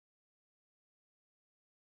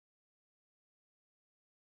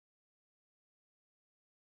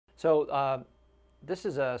So this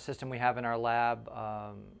is a system we have in our lab,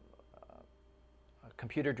 a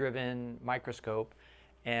computer-driven microscope.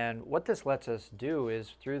 And what this lets us do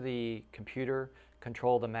is through the computer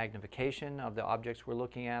control the magnification of the objects we're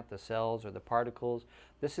looking at, the cells or the particles.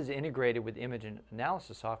 This is integrated with image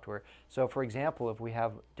analysis software. So for example, if we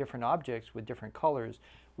have different objects with different colors,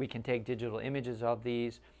 we can take digital images of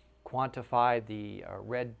these, quantify the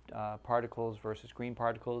red particles versus green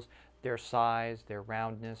particles, their size, their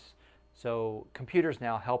roundness. So computers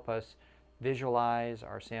now help us visualize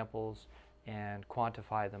our samples and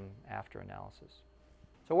quantify them after analysis.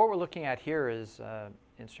 So what we're looking at here is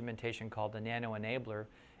instrumentation called the Nano Enabler,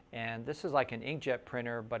 and this is like an inkjet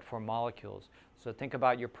printer but for molecules. So think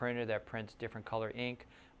about your printer that prints different color ink.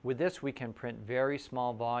 With this we can print very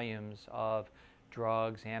small volumes of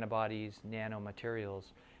drugs, antibodies, nanomaterials.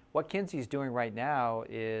 What Kinsey's doing right now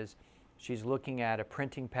is she's looking at a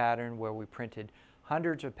printing pattern where we printed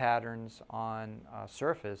hundreds of patterns on a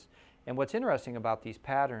surface, and what's interesting about these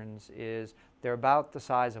patterns is they're about the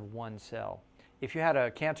size of one cell. If you had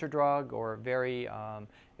a cancer drug or a very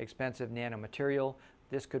expensive nanomaterial,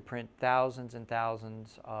 this could print thousands and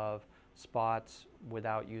thousands of spots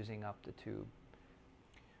without using up the tube.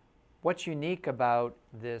 What's unique about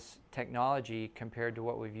this technology compared to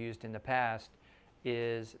what we've used in the past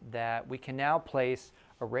is that we can now place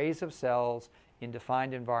arrays of cells in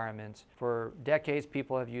defined environments. For decades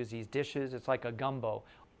people have used these dishes, it's like a gumbo.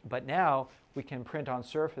 But now we can print on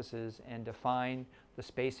surfaces and define the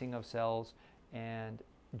spacing of cells and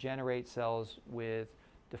generate cells with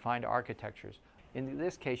defined architectures. In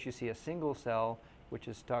this case you see a single cell which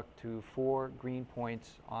is stuck to 4 green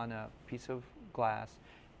points on a piece of glass,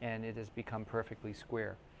 and it has become perfectly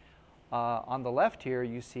square. On the left here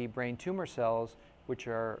you see brain tumor cells which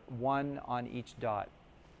are 1 on each dot.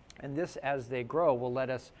 And this, as they grow, will let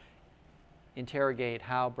us interrogate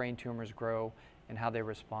how brain tumors grow and how they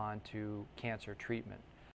respond to cancer treatment.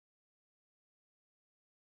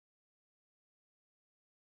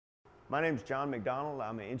 My name is John McDonald.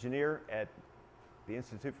 I'm an engineer at the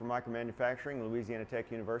Institute for Micromanufacturing, Louisiana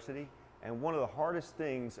Tech University. And one of the hardest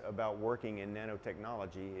things about working in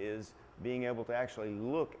nanotechnology is being able to actually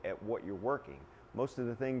look at what you're working. Most of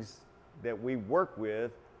the things that we work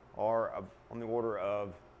with are on the order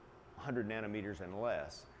of 100 nanometers and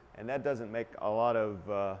less. And that doesn't make a lot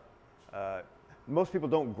of, most people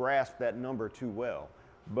don't grasp that number too well.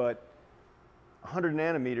 But 100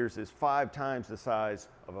 nanometers is 5 times the size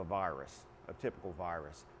of a virus, a typical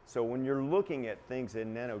virus. So when you're looking at things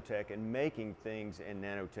in nanotech and making things in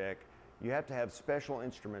nanotech, you have to have special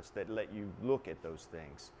instruments that let you look at those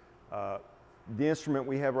things. The instrument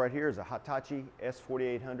we have right here is a Hitachi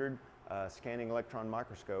S4800 scanning electron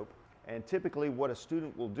microscope. And typically what a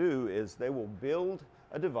student will do is they will build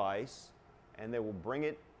a device and they will bring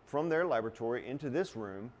it from their laboratory into this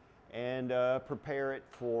room and prepare it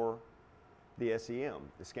for the SEM,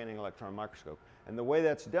 the scanning electron microscope. And the way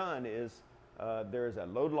that's done is there's a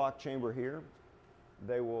load lock chamber here.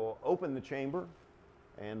 They will open the chamber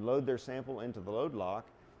and load their sample into the load lock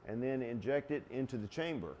and then inject it into the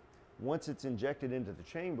chamber. Once it's injected into the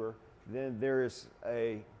chamber, then there is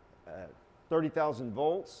a 30,000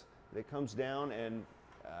 volts that comes down and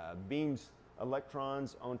beams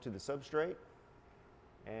electrons onto the substrate,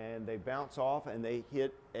 and they bounce off and they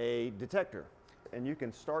hit a detector. And you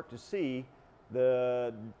can start to see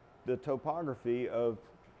the topography of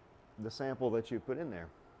the sample that you put in there.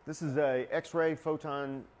 This is a X-ray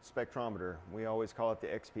photon spectrometer. We always call it the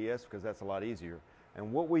XPS because that's a lot easier.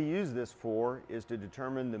 And what we use this for is to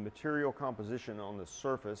determine the material composition on the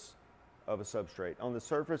surface of a substrate, on the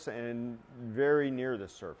surface and very near the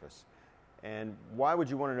surface. And why would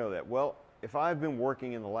you want to know that? Well, if I've been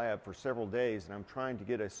working in the lab for several days and I'm trying to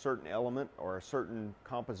get a certain element or a certain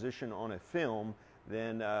composition on a film,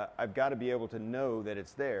 then I've got to be able to know that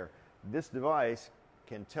it's there. This device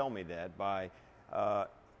can tell me that by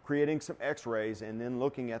creating some X-rays and then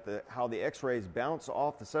looking at how the X-rays bounce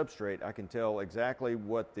off the substrate. I can tell exactly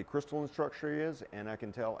what the crystalline structure is, and I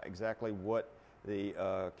can tell exactly what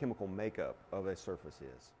the chemical makeup of a surface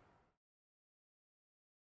is.